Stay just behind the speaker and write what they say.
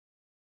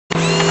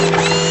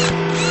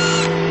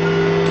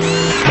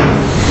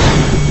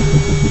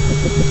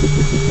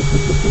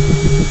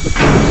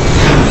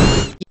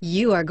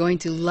You are going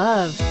to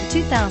love the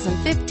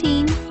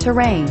 2015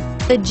 Terrain.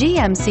 The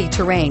GMC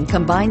Terrain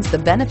combines the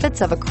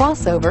benefits of a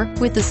crossover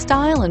with the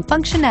style and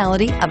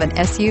functionality of an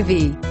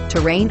SUV.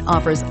 Terrain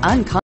offers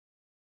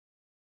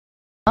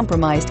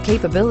uncompromised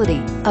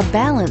capability, a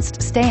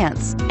balanced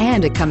stance,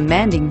 and a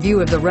commanding view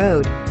of the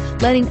road,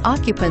 letting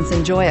occupants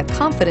enjoy a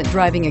confident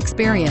driving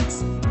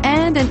experience.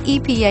 And an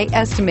EPA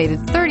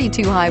estimated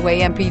 32 highway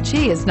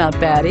MPG is not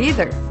bad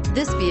either.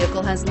 This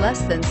vehicle has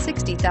less than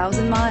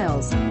 60,000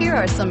 miles. Here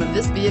are some of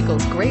this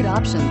vehicle's great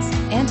options: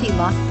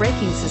 anti-lock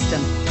braking system,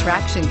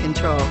 traction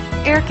control,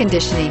 air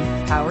conditioning,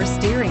 power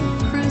steering,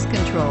 cruise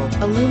control,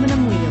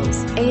 aluminum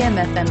wheels,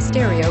 AM/FM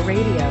stereo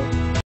radio,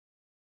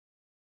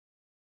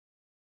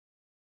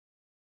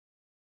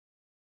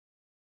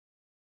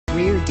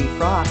 rear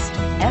defrost,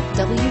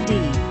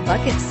 FWD,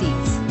 bucket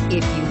seats.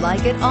 If you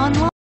like it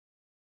online,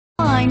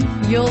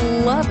 you'll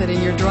love it in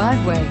your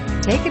driveway.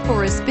 Take it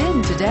for a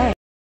spin today.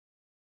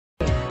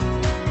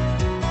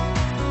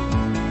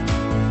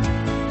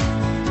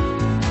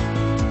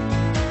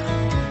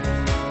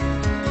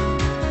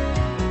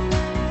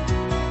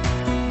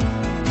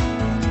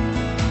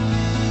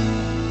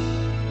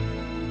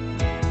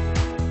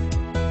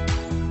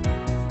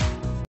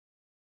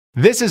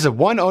 This is a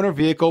one-owner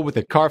vehicle with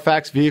a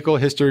Carfax Vehicle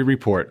History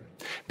Report.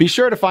 Be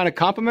sure to find a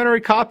complimentary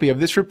copy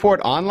of this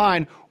report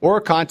online or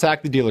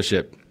contact the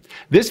dealership.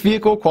 This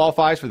vehicle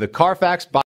qualifies for the Carfax